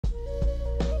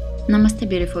Namaste,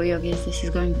 beautiful yogis. This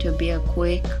is going to be a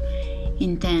quick,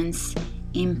 intense,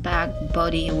 impact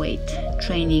body weight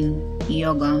training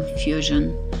yoga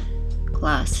fusion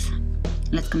class.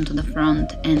 Let's come to the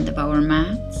front end of our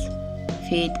mats.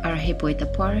 Feet are hip width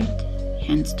apart,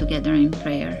 hands together in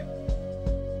prayer.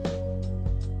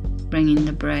 Bringing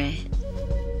the breath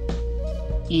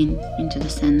into the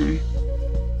center.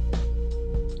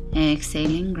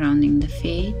 Exhaling, grounding the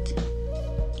feet.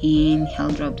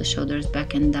 Inhale, drop the shoulders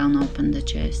back and down, open the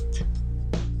chest.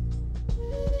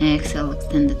 Exhale,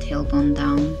 extend the tailbone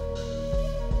down.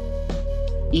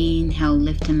 Inhale,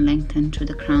 lift and lengthen through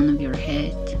the crown of your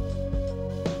head.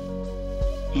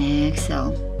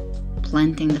 Exhale,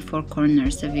 planting the four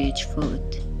corners of each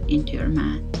foot into your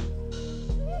mat.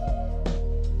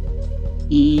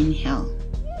 Inhale,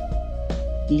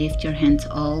 lift your hands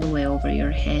all the way over your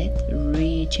head,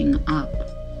 reaching up.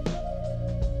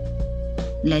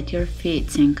 Let your feet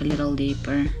sink a little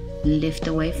deeper. Lift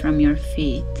away from your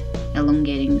feet,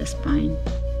 elongating the spine.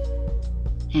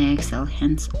 Exhale,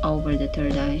 hands over the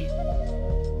third eye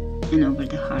and over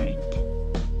the heart.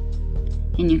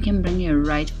 And you can bring your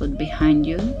right foot behind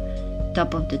you,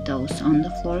 top of the toes on the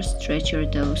floor, stretch your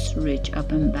toes, reach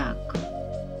up and back.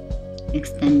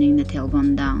 Extending the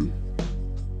tailbone down.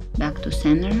 Back to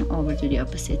center, over to the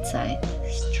opposite side,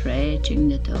 stretching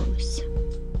the toes.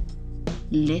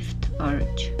 Lift,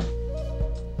 arch.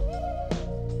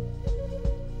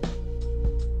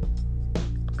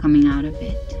 Coming out of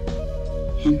it,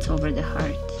 hands over the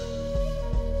heart.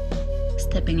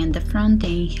 Stepping in the front,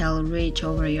 inhale, reach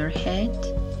over your head.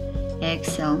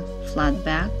 Exhale, flat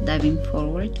back, diving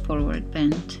forward, forward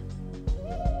bend.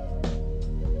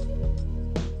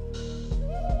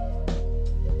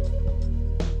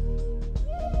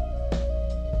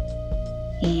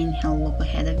 Inhale, look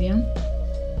ahead of you.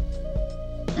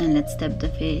 And let's step the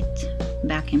feet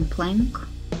back in plank.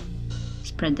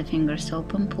 Spread the fingers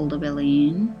open, pull the belly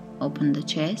in, open the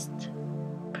chest.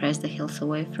 Press the heels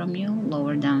away from you,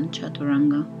 lower down,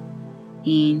 chaturanga.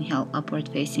 Inhale, upward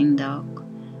facing dog.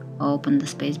 Open the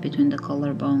space between the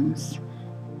collarbones.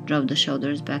 Drop the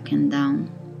shoulders back and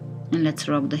down. And let's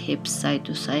rock the hips side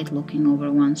to side, looking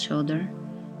over one shoulder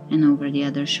and over the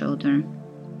other shoulder.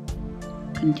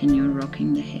 Continue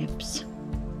rocking the hips.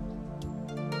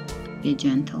 Be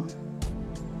gentle.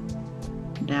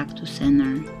 Back to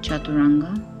center,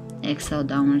 chaturanga. Exhale,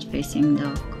 downward facing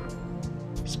dog.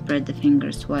 Spread the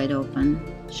fingers wide open,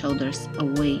 shoulders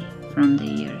away from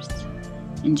the ears,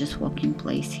 and just walk in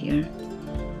place here.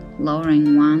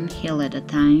 Lowering one heel at a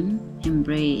time and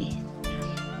breathe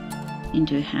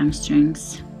into your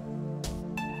hamstrings.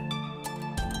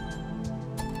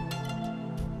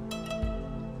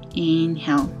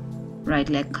 Inhale, right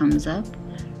leg comes up.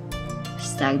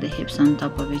 Stack the hips on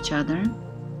top of each other.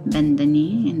 Bend the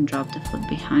knee and drop the foot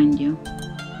behind you.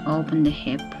 Open the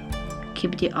hip.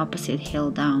 Keep the opposite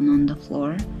heel down on the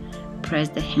floor. Press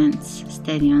the hands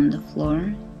steady on the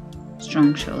floor.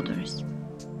 Strong shoulders.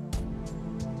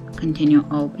 Continue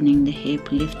opening the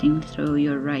hip, lifting through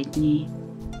your right knee.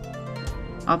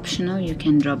 Optional, you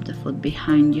can drop the foot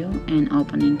behind you and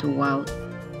open into wild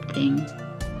thing.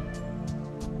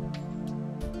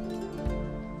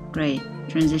 Great.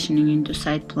 Transitioning into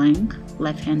side plank,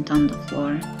 left hand on the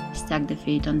floor, stack the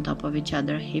feet on top of each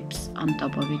other, hips on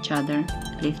top of each other,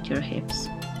 lift your hips.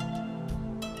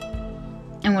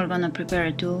 And we're gonna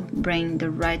prepare to bring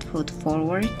the right foot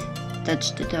forward,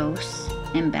 touch the toes,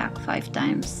 and back 5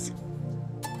 times.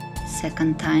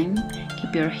 Second time,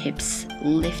 keep your hips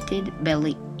lifted,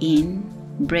 belly in,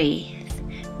 breathe,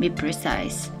 be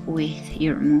precise with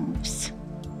your moves.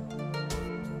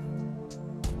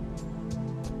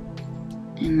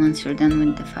 And once you're done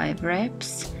with the 5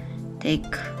 reps,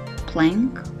 take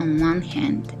plank on one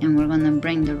hand and we're gonna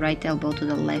bring the right elbow to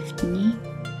the left knee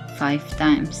 5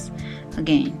 times.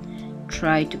 Again,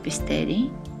 try to be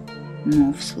steady,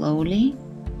 move slowly,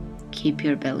 keep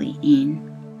your belly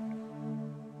in.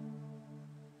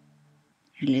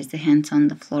 Release the hands on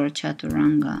the floor,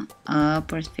 chaturanga,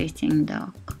 upward facing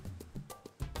dog.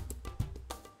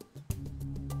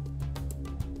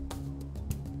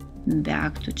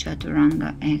 Back to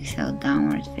chaturanga, exhale,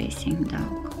 downward facing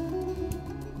dog.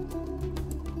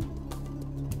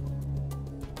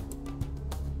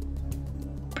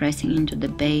 Pressing into the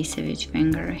base of each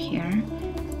finger here,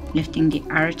 lifting the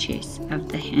arches of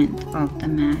the hand off the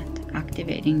mat,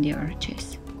 activating the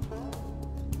arches.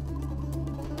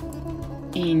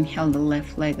 Inhale the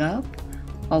left leg up,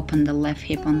 open the left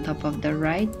hip on top of the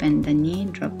right, bend the knee,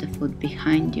 drop the foot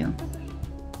behind you.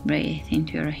 Breathe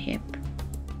into your hip.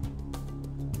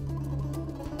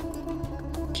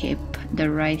 Keep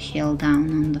the right heel down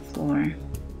on the floor.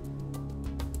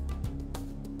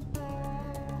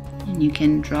 You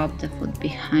can drop the foot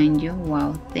behind you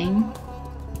while thing.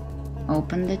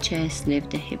 Open the chest, lift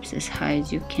the hips as high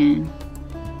as you can.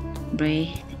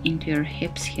 Breathe into your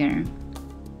hips here.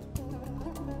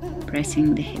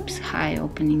 Pressing the hips high,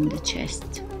 opening the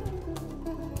chest.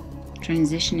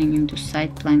 Transitioning into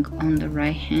side plank on the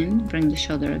right hand. Bring the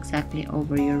shoulder exactly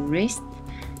over your wrist.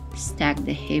 Stack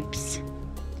the hips,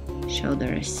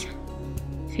 shoulders,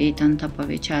 feet on top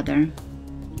of each other.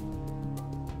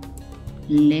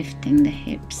 Lifting the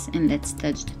hips, and let's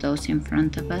touch the toes in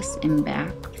front of us and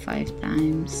back 5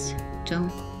 times. 2,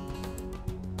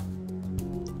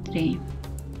 3,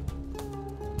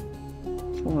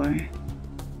 4,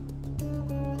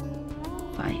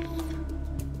 5.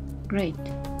 Great.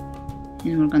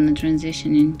 And we're gonna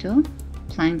transition into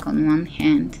plank on one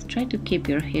hand. Try to keep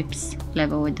your hips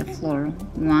level with the floor.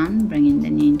 1, bringing the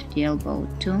knee into the elbow.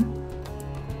 2,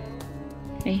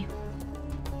 3,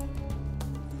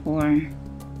 4,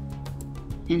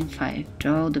 and 5.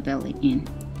 Draw the belly in.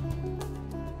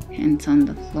 Hands on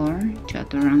the floor,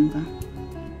 chaturanga.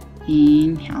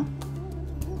 Inhale.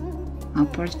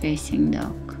 Upward facing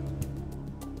dog.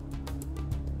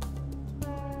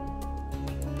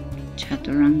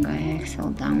 Chaturanga.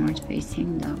 Exhale, downward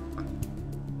facing dog.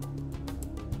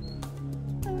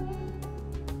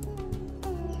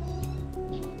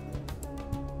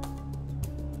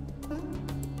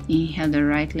 Inhale the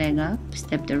right leg up,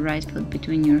 step the right foot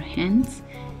between your hands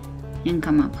and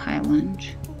come up high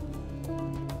lunge.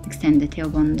 Extend the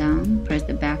tailbone down, press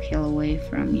the back heel away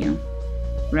from you.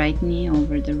 Right knee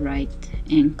over the right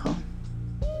ankle.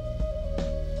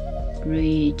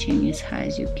 Reaching as high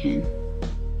as you can.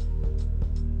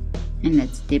 And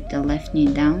let's dip the left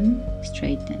knee down,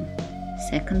 straighten.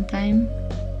 Second time,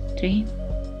 3,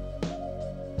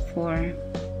 4,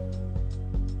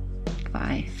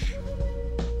 5.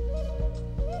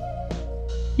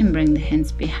 And bring the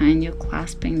hands behind you,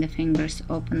 clasping the fingers,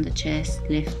 open the chest,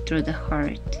 lift through the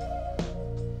heart.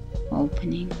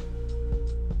 Opening.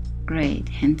 Great.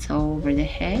 Hands over the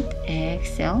head.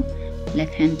 Exhale.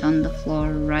 Left hand on the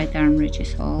floor, right arm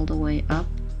reaches all the way up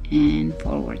and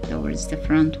forward towards the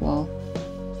front wall.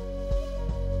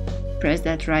 Press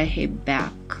that right hip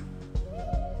back.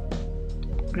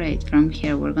 Great. From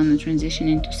here we're going to transition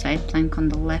into side plank on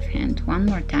the left hand. One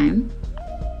more time.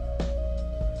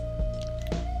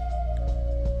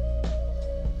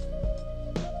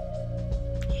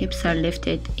 Hips are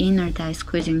lifted, inner thigh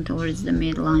squeezing towards the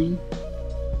midline.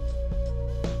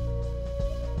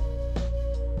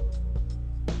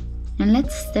 And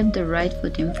let's step the right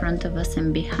foot in front of us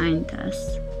and behind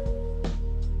us.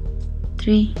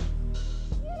 3,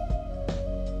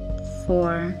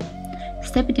 4.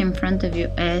 Step it in front of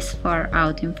you, as far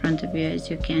out in front of you as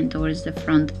you can, towards the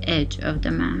front edge of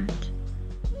the mat.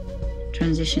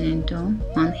 Transition into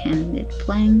one-handed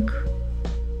plank.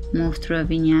 Move through a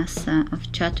vinyasa of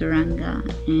chaturanga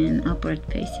and upward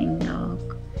facing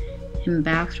dog, and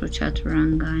back through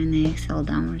chaturanga and exhale,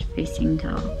 downward facing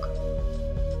dog.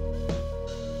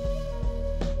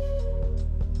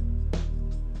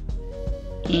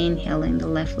 Inhaling the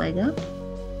left leg up,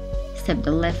 step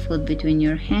the left foot between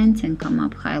your hands and come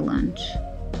up high lunge.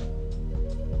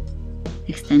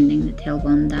 Extending the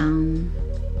tailbone down,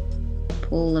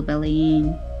 pull the belly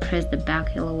in. Press the back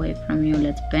heel away from you.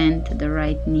 Let's bend to the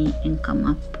right knee and come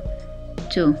up.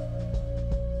 2,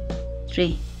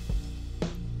 3,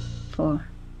 4,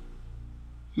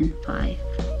 and 5.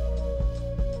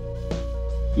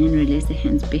 And release the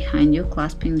hands behind you,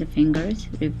 clasping the fingers,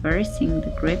 reversing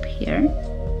the grip here.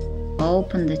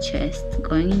 Open the chest,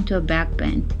 going into a back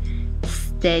bend.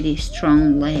 Steady,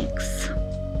 strong legs.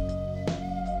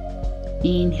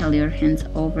 Inhale your hands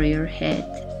over your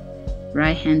head.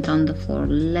 Right hand on the floor,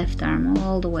 left arm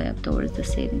all the way up towards the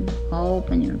ceiling.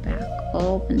 Open your back,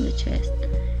 open the chest.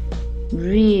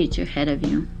 Reach ahead of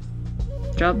you.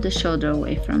 Drop the shoulder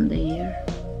away from the ear.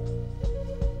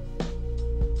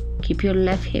 Keep your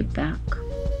left hip back.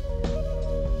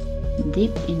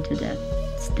 Dip into that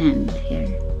stand here.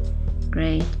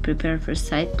 Great. Prepare for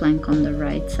side plank on the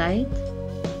right side.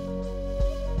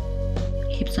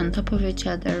 Hips on top of each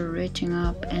other, reaching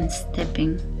up and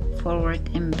stepping forward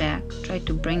and back. Try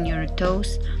to bring your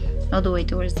toes all the way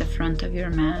towards the front of your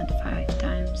mat 5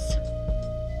 times.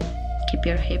 Keep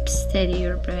your hips steady,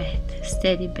 your breath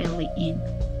steady, belly in.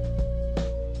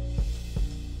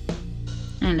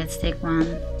 And let's take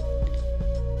one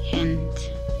hand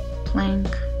plank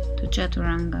to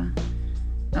chaturanga,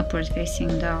 upward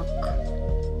facing dog.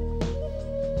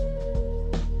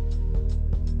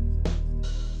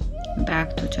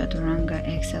 Back to chaturanga,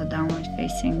 exhale, downward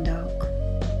facing dog.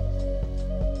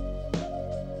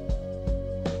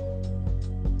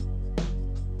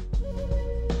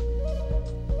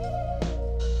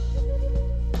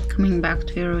 Coming back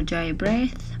to your Ujjayi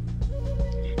breath.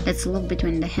 Let's look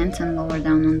between the hands and lower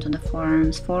down onto the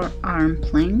forearms. Forearm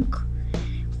plank.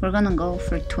 We're gonna go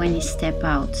for 20 step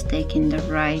outs, taking the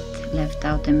right, left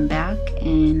out and back,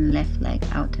 and left leg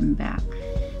out and back.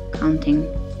 Counting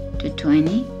to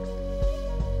 20.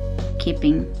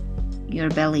 Keeping your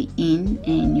belly in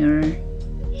and your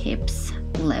hips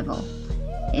level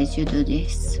as you do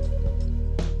this.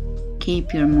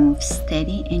 Keep your moves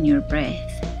steady and your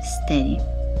breath steady.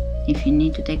 If you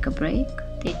need to take a break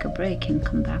and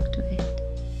come back to it.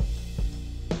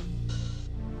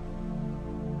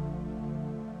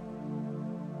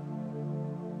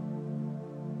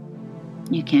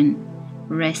 You can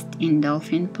rest in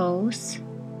dolphin pose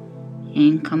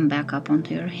and come back up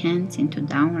onto your hands into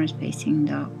downward facing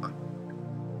dog.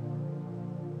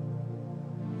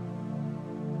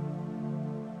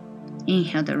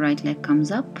 Inhale, the right leg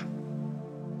comes up.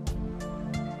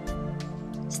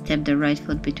 Step the right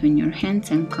foot between your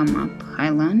hands and come up. High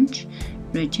lunge,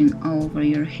 reaching over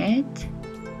your head.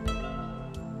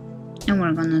 And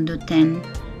we're gonna do 10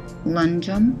 lunge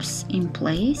jumps in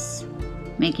place,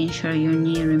 making sure your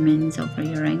knee remains over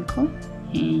your ankle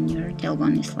and your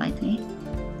tailbone is slightly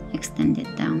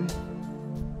extended down.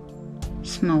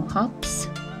 Small hops.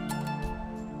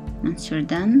 Once you're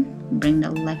done, bring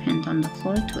the left hand on the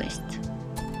floor, twist.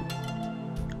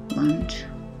 Lunge.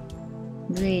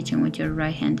 Reaching with your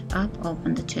right hand up,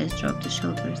 open the chest, drop the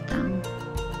shoulders down.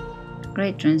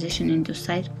 Great, transition into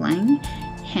side plank.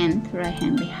 Right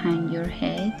hand behind your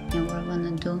head, and we're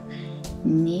gonna do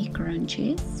knee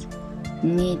crunches.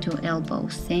 Knee to elbow,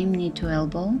 same knee to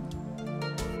elbow.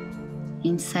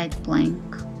 In side plank.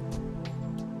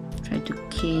 Try to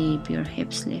keep your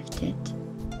hips lifted.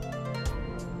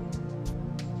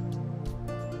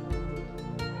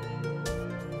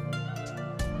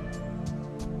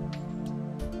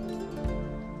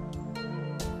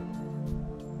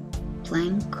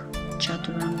 Plank,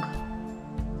 chaturanga,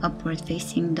 upward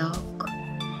facing dog,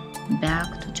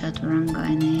 back to chaturanga,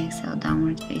 and exhale,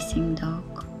 downward facing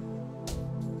dog.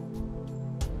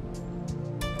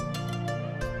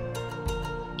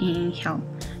 Inhale,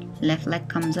 left leg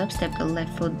comes up, step the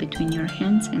left foot between your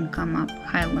hands and come up,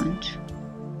 high lunge.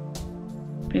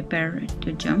 Prepare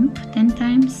to jump 10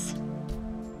 times,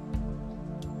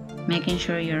 making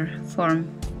sure your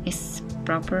form is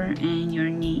proper and your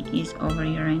knee is over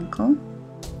your ankle,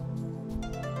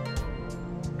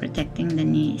 protecting the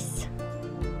knees.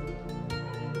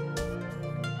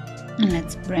 And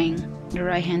let's bring the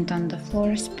right hand on the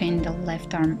floor, spin the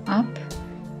left arm up,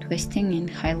 twisting in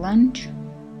high lunge.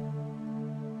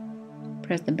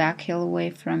 Press the back heel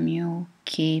away from you,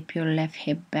 keep your left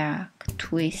hip back,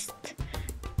 twist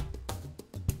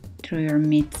through your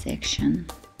midsection.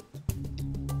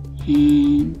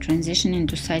 And transition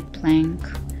into side plank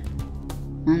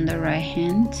on the right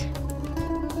hand,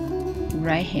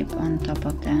 right hip on top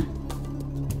of the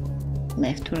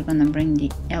left. We're gonna bring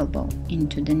the elbow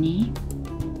into the knee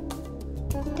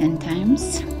 10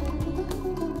 times.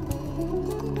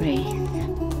 Breathe.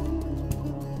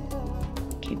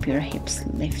 Keep your hips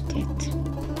lifted.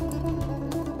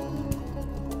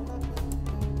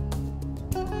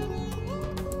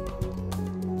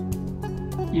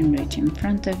 And reach in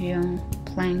front of you,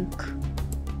 plank,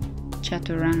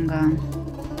 chaturanga,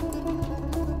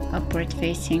 upward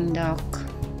facing dog.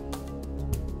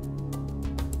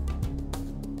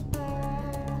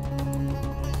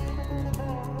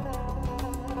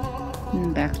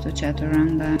 And back to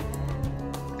chaturanga.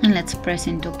 And let's press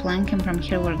into plank, and from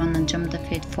here we're gonna jump the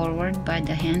feet forward by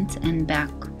the hands and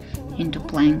back into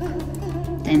plank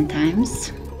 10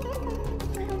 times.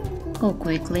 Go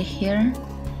quickly here.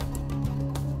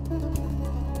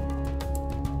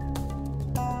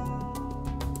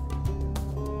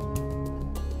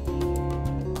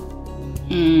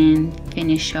 And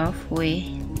finish off with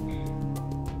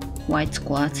wide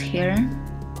squats here,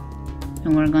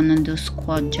 and we're gonna do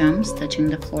squat jumps touching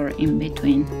the floor in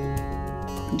between,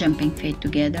 jumping feet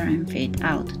together and feet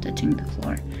out touching the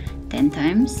floor 10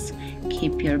 times.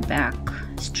 Keep your back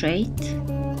straight.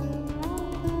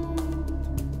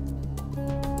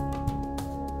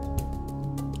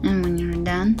 And when you're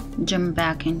done, jump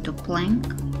back into plank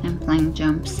and plank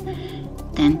jumps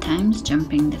 10 times,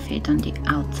 jumping the feet on the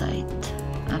outside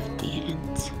of the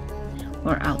hands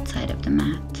or outside of the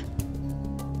mat.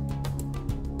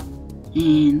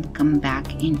 And come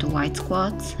back into wide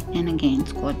squats, and again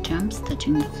squat jumps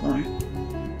touching the floor.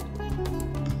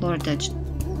 Floor touch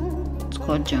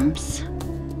squat jumps,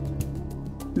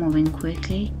 moving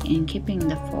quickly and keeping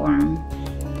the form.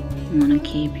 You want to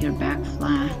keep your back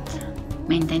flat,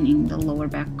 maintaining the lower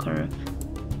back curve.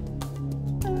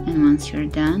 And once you're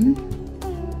done,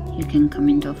 You can come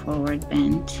into a forward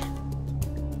bend.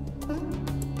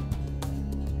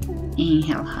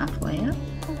 Inhale halfway up.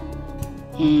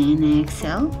 And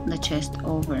exhale the chest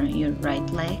over your right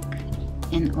leg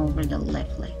and over the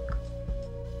left leg.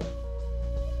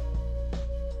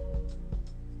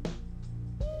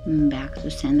 Back to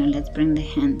center. Let's bring the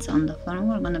hands on the floor.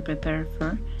 We're going to prepare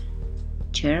for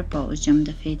chair pose. Jump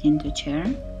the feet into chair.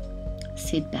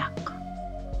 Sit back.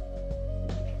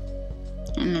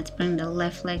 And let's bring the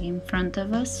left leg in front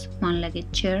of us.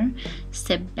 One-legged chair.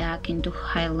 Step back into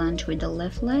high lunge with the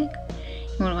left leg.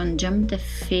 We're going to jump the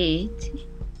feet.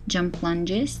 Jump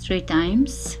lunges 3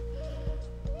 times.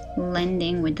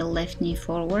 Landing with the left knee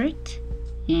forward.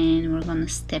 And we're going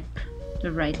to step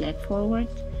the right leg forward.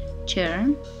 Chair.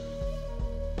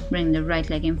 Bring the right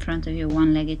leg in front of you,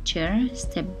 one-legged chair.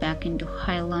 Step back into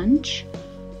high lunge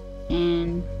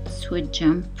and sweet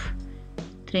jump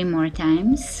 3 more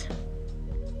times.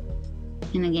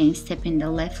 And again, step in the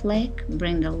left leg.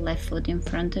 Bring the left foot in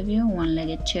front of you,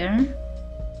 one-legged chair.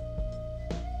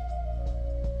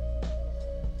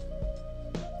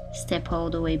 Step all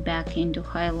the way back into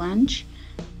high lunge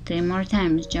 3 more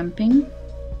times, jumping.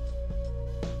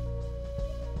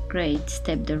 Great.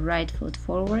 Step the right foot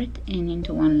forward and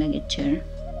into one-legged chair.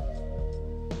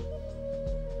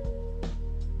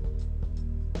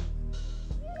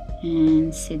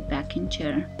 And sit back in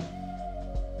chair.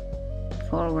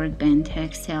 Forward bend,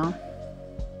 exhale.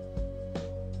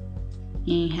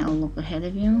 Inhale, look ahead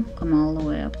of you. Come all the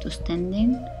way up to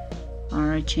standing,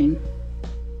 arching.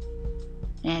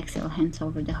 Exhale, hands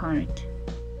over the heart.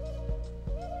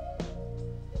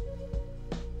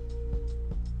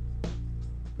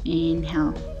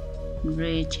 Inhale,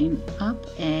 reaching up.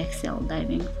 Exhale,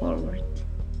 diving forward.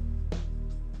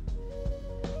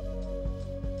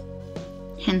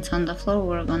 Hands on the floor.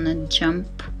 We're gonna jump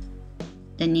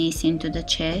the knees into the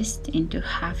chest into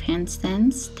half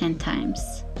handstands 10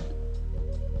 times.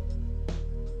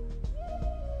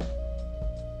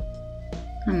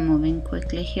 I'm moving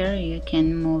quickly here. You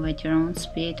can move at your own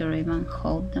speed or even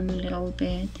hold them a little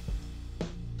bit.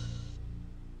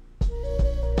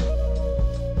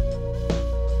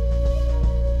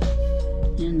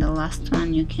 And the last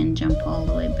one, you can jump all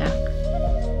the way back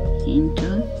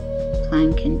into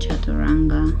plank and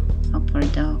chaturanga,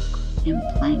 upward dog and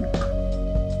plank.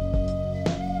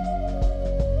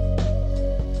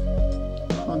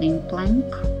 Holding plank.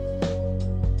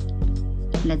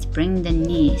 Let's bring the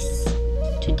knees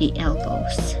to the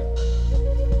elbows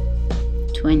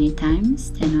 20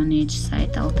 times, 10 on each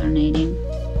side, alternating.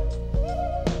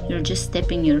 You're just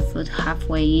stepping your foot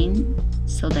halfway in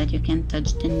so that you can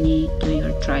touch the knee to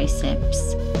your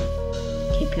triceps.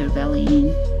 Keep your belly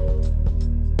in.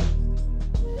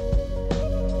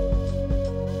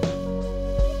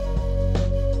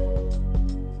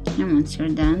 And once you're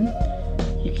done,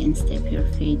 you can step your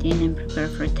feet in and prepare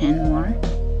for 10 more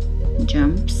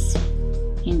jumps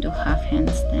into half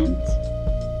handstands.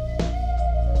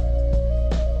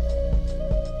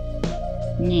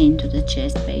 Knee into the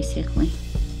chest, basically.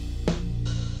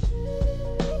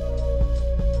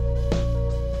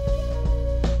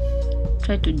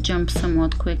 Try to jump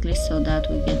somewhat quickly so that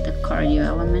we get the cardio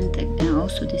element, and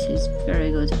also this is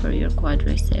very good for your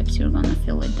quadriceps. You're gonna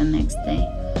feel it the next day.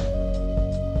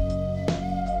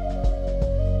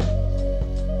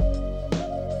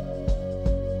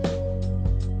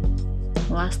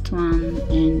 Last one,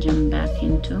 and jump back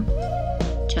into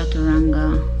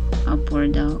chaturanga,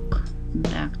 upward dog,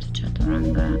 back to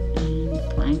chaturanga and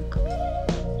plank,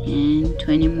 and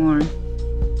 20 more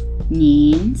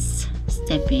knee-ins,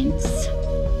 step-ins.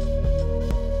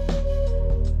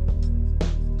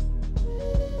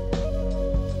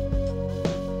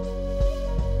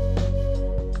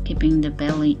 Keeping the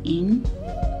belly in.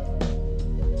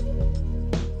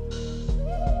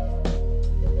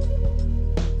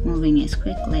 Moving as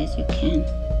quickly as you can.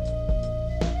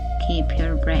 Keep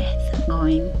your breath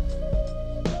going.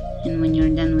 And when you're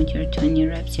done with your 20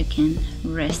 reps, you can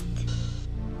rest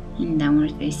in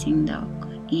downward facing dog.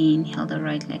 Inhale, the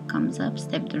right leg comes up.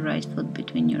 Step the right foot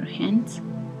between your hands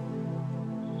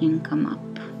and come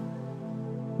up.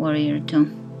 Warrior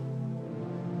 2.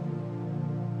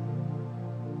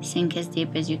 Sink as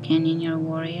deep as you can in your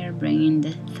warrior, bringing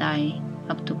the thigh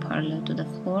up to parallel to the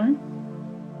floor.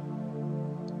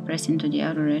 Press into the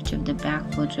outer edge of the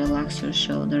back foot, relax your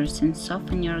shoulders and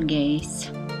soften your gaze.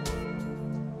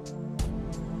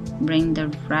 Bring the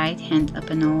right hand up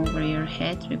and over your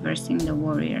head, reversing the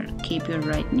warrior. Keep your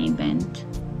right knee bent.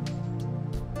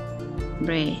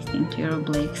 Breathe into your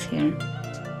obliques here.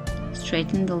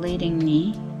 Straighten the leading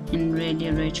knee and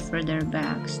really reach further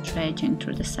back, stretching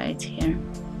through the sides here.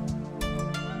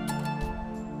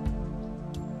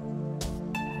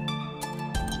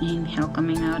 Inhale,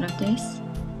 coming out of this.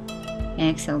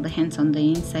 Exhale, the hands on the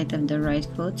inside of the right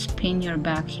foot. Spin your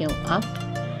back heel up.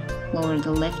 Lower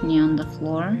the left knee on the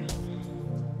floor.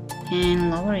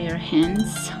 And lower your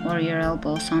hands or your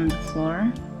elbows on the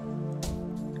floor.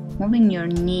 Moving your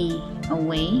knee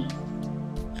away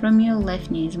from your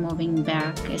left knee, is moving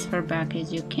back as far back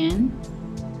as you can.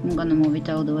 I'm gonna move it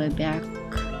all the way back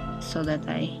so that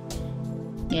I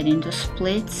get into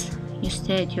splits. You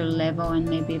stay at your level and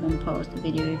maybe even pause the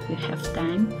video if you have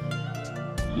time.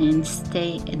 And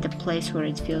stay at the place where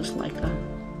it feels like a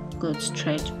good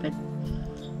stretch, but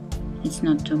it's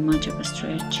not too much of a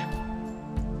stretch.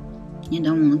 You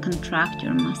don't want to contract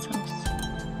your muscles.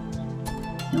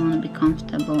 You want to be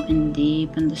comfortable and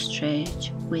deep in the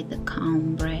stretch with a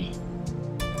calm breath.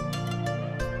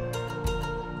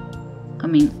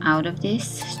 Coming out of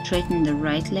this, straighten the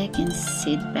right leg and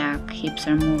sit back. Hips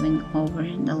are moving over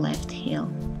the left heel.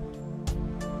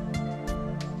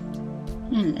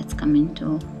 And let's come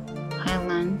into high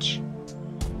lunge.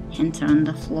 Hands are on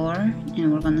the floor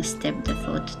and we're gonna step the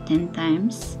foot 10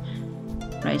 times.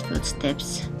 Right foot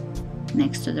steps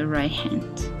next to the right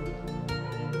hand.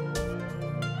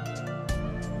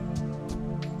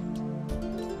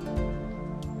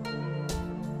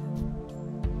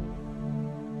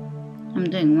 I'm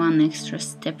doing one extra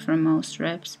step for most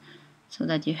reps so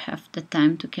that you have the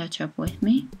time to catch up with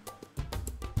me.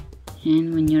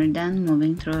 And when you're done,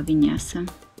 moving through a vinyasa.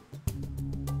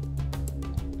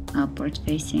 Upward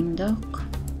facing dog.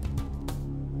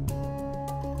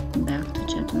 Back to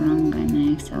chaturanga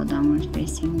and exhale, downward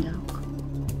facing dog.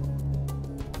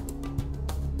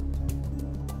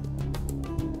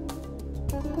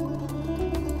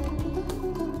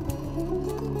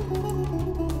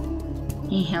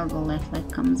 Inhale, the left leg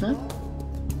comes up.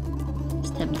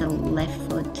 Step the left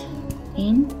foot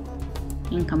in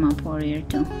and come up, warrior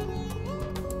two.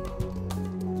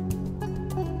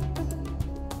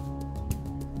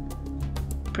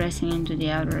 Pressing into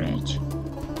the outer edge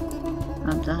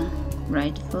of the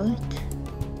right foot.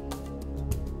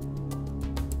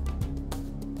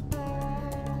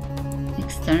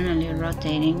 Externally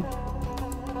rotating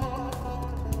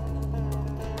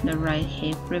the right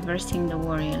hip, reversing the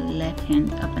warrior, left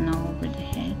hand up and over the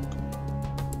head.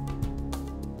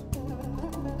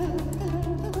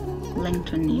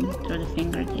 Lengthening through the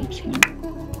fingertips here.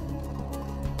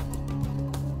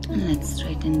 And let's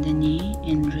straighten the knee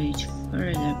and reach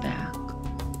further back,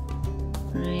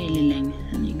 really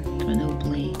lengthening through the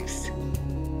obliques.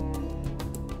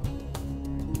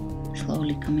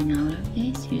 Slowly coming out of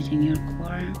this, using your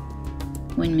core.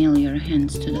 Windmill your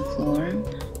hands to the floor.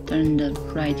 Turn the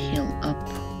right heel up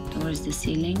towards the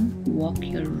ceiling. Walk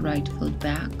your right foot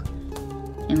back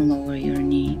and lower your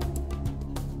knee.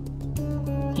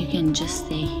 You can just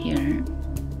stay here,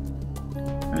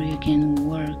 or you can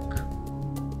work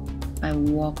by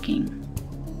walking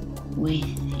with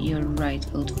your right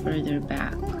foot further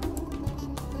back.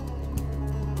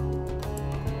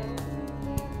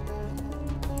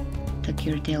 Tuck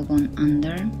your tailbone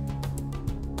under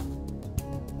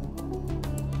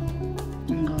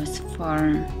and go as far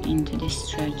into this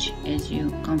stretch as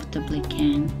you comfortably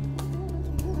can.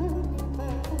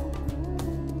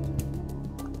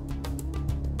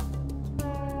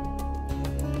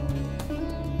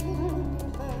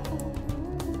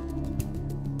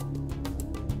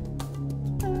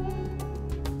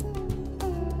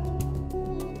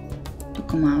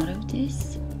 Come out of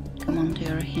this, come onto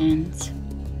your hands,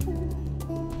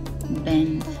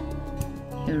 bend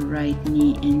your right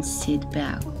knee and sit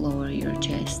back, lower your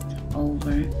chest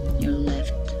over your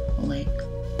left leg.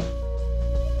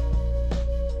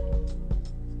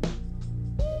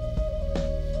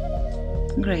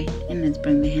 Great, and let's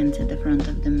bring the hands at the front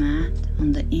of the mat.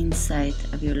 On the inside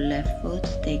of your left foot,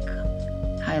 take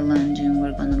high lunge and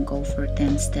we're gonna go for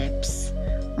 10 steps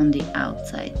on the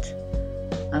outside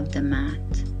of the mat.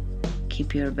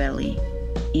 Keep your belly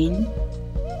in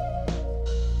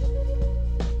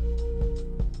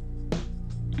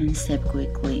and step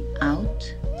quickly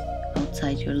out,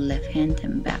 outside your left hand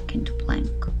and back into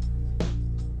plank.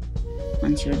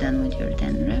 Once you're done with your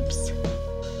 10 reps,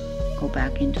 go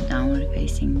back into downward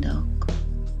facing dog.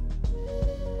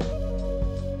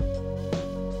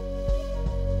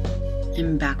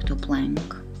 And back to plank.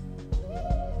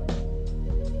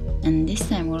 And this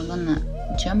time we're gonna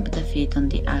jump the feet on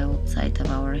the outside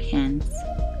of our hands,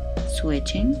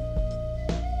 switching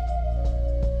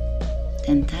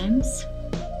 10 times,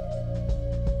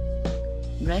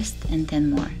 rest and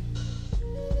 10 more,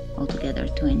 altogether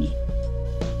 20.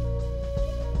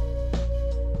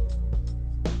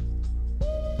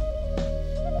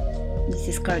 This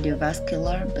is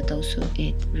cardiovascular, but also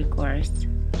it requires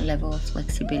level of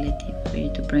flexibility for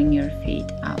you to bring your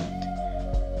feet out.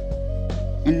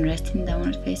 And rest in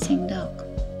downward facing dog.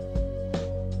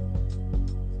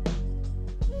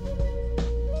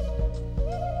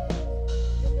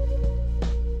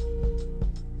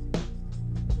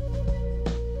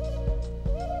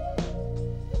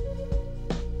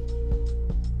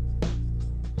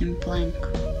 And plank.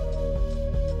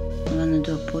 We're gonna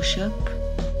do a push-up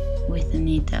with a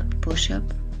knee tuck push-up,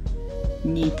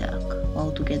 knee tuck,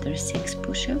 altogether 6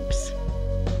 push-ups.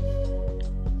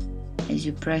 As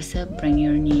you press up, bring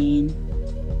your knee in.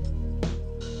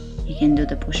 You can do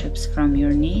the push-ups from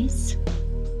your knees,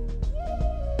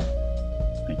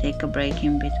 or take a break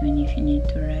in between if you need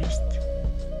to rest.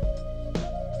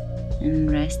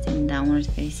 And rest in downward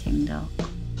facing dog.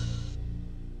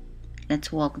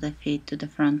 Let's walk the feet to the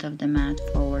front of the mat,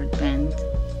 forward bend,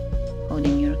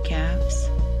 holding your calves.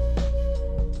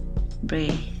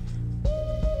 Breathe.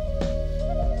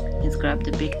 Let's grab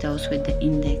the big toes with the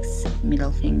index,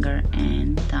 middle finger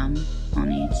and thumb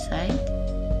on each side.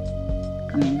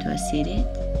 Come into a seated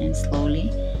and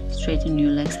slowly straighten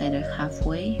your legs either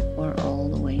halfway or all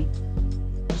the way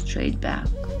straight back.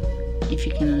 If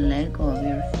you can let go of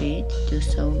your feet, do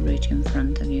so, reach in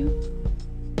front of you.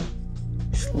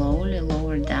 Slowly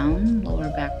lower down, lower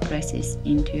back presses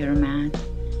into your mat.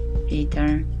 Feet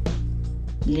are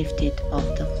lifted off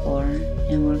the floor,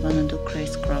 and we're gonna do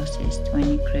crisscrosses,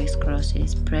 20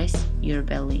 crisscrosses. Press your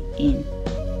belly in.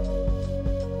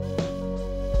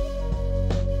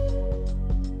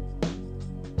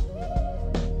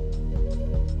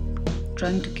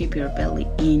 Trying to keep your belly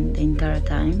in the entire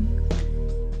time,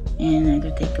 and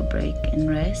either take a break and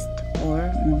rest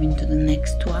or move into the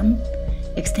next one,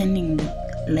 extending the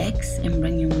legs and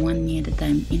bringing one knee at a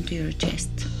time into your chest.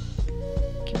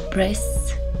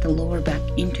 Press the lower back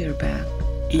into your back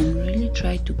and really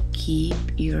try to keep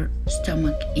your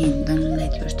stomach in. Don't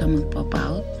let your stomach pop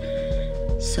out.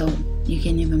 So you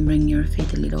can even bring your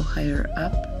feet a little higher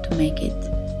up to make it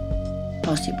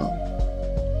possible.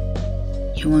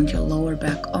 You want your lower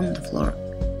back on the floor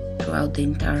throughout the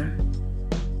entire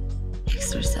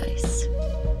exercise.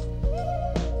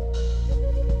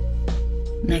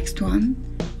 Next one,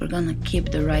 we're gonna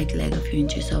keep the right leg a few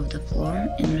inches off the floor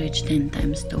and reach 10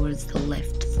 times towards the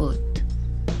left foot.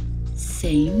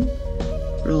 Same,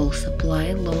 rolls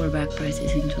apply, lower back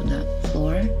presses into the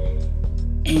floor,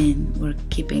 and we're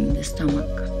keeping the stomach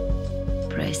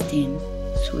pressed in,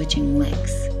 switching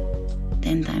legs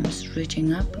 10 times,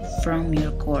 reaching up from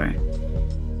your core.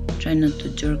 Try not to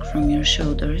jerk from your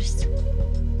shoulders,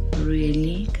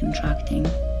 really contracting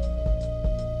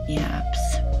the abs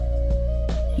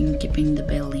and keeping the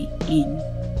belly in.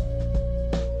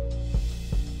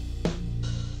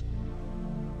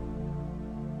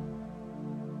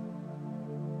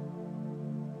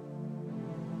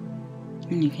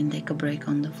 And you can take a break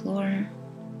on the floor,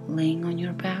 laying on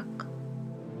your back.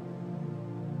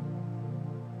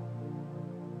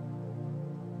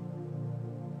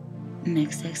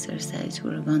 Next exercise,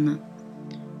 we're gonna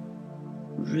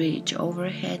reach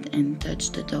overhead and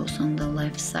touch the toes on the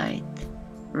left side.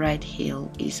 Right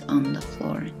heel is on the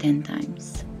floor 10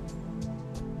 times.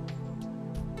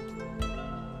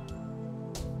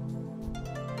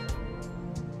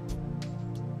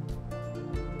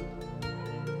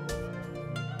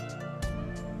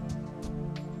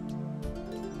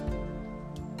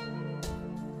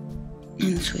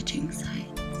 And switching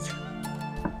sides.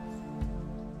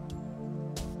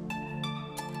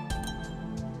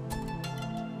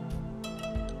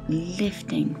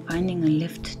 Lifting, finding a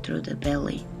lift through the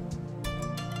belly.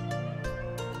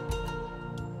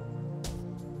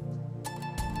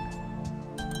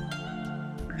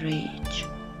 Reach.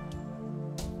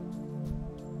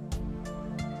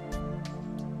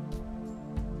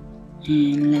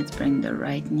 And let's bring the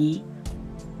right knee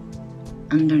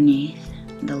underneath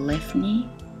the left knee,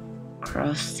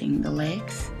 crossing the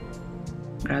legs.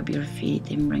 Grab your feet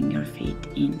and bring your feet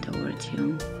in towards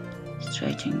you,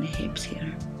 stretching the hips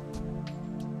here.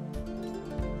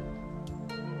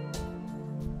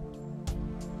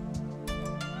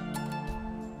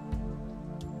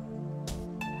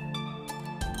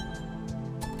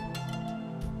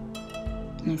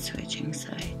 And switching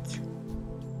sides.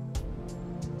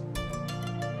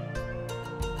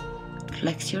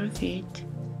 Flex your feet.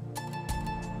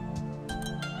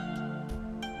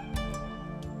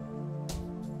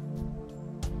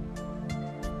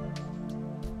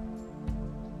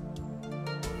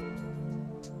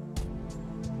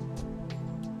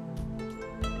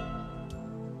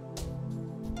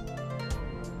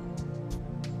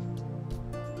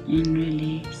 And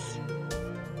release.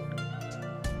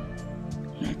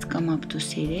 Let's come up to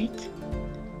seated.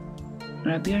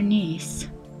 Grab your knees,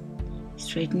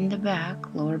 straighten the back,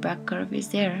 lower back curve is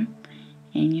there,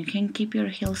 and you can keep your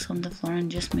heels on the floor and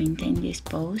just maintain this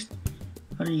pose,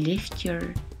 or lift your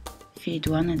feet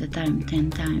one at a time 10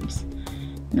 times.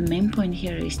 The main point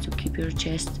here is to keep your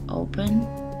chest open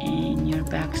and your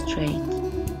back straight.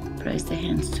 Press the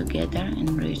hands together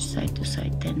and reach side to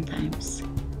side 10 times.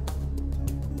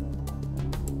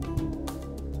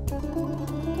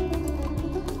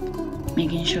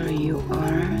 Making sure you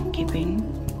are keeping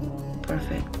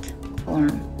perfect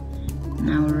form.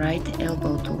 Now right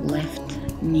elbow to left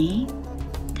knee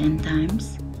 10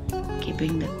 times,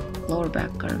 keeping the lower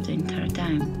back curve the entire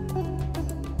time.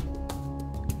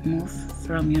 Move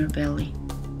from your belly.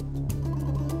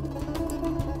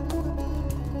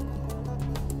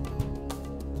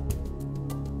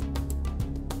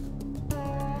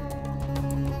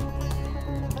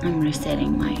 I'm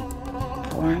resetting my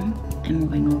form and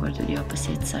moving over to the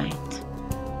opposite side.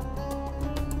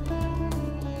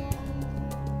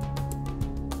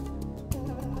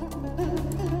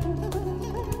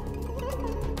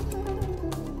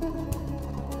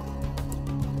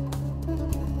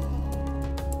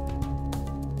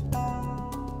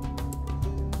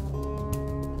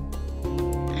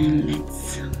 And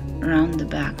let's round the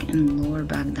back and lower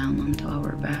back down onto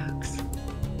our backs.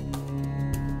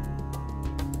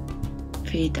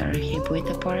 Feet are hip width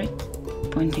apart,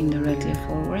 pointing directly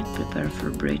forward. Prepare for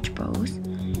bridge pose.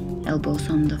 Elbows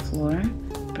on the floor,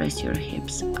 press your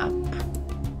hips up.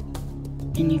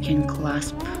 And you can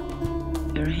clasp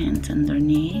your hands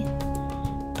underneath,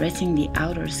 pressing the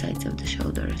outer sides of the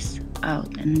shoulders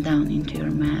out and down into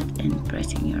your mat and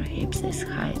pressing your hips as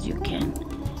high as you can.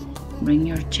 Bring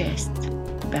your chest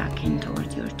back in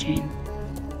towards your chin.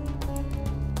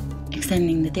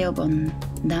 Extending the tailbone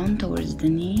down towards the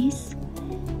knees,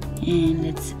 and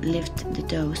let's lift the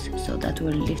toes so that we're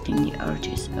lifting the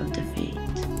arches of the feet.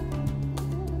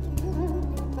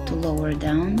 To lower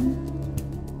down,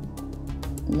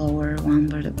 lower one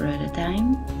vertebra at a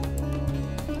time.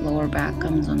 Lower back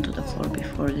comes onto the floor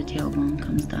before the tailbone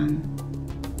comes down.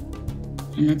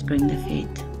 And let's bring the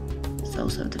feet,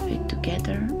 soles of the feet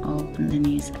together, open the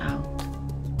knees out.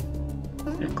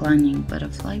 Reclining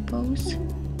butterfly pose.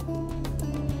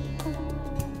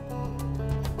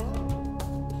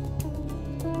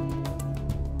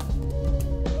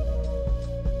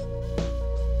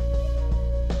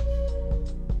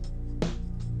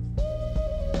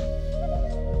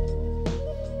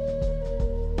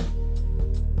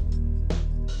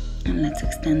 And let's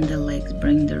extend the legs,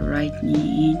 bring the right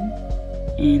knee in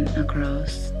and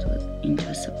across into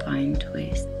a supine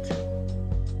twist.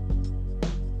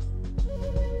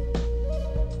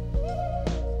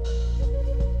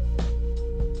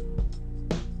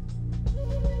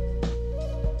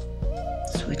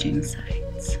 Switching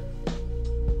sides.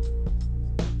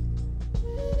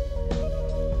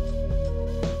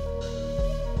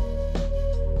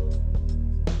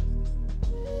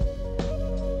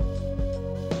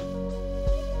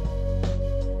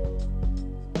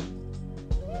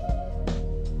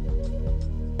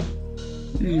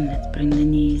 And let's bring the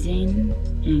knees in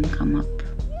and come up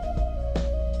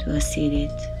to a seated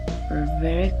for a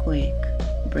very quick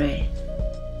breath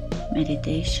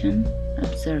meditation,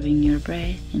 observing your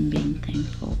breath and being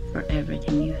thankful for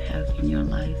everything you have in your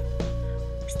life.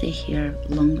 Stay here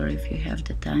longer if you have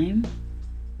the time.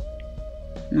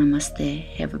 Namaste.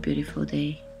 Have a beautiful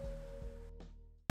day.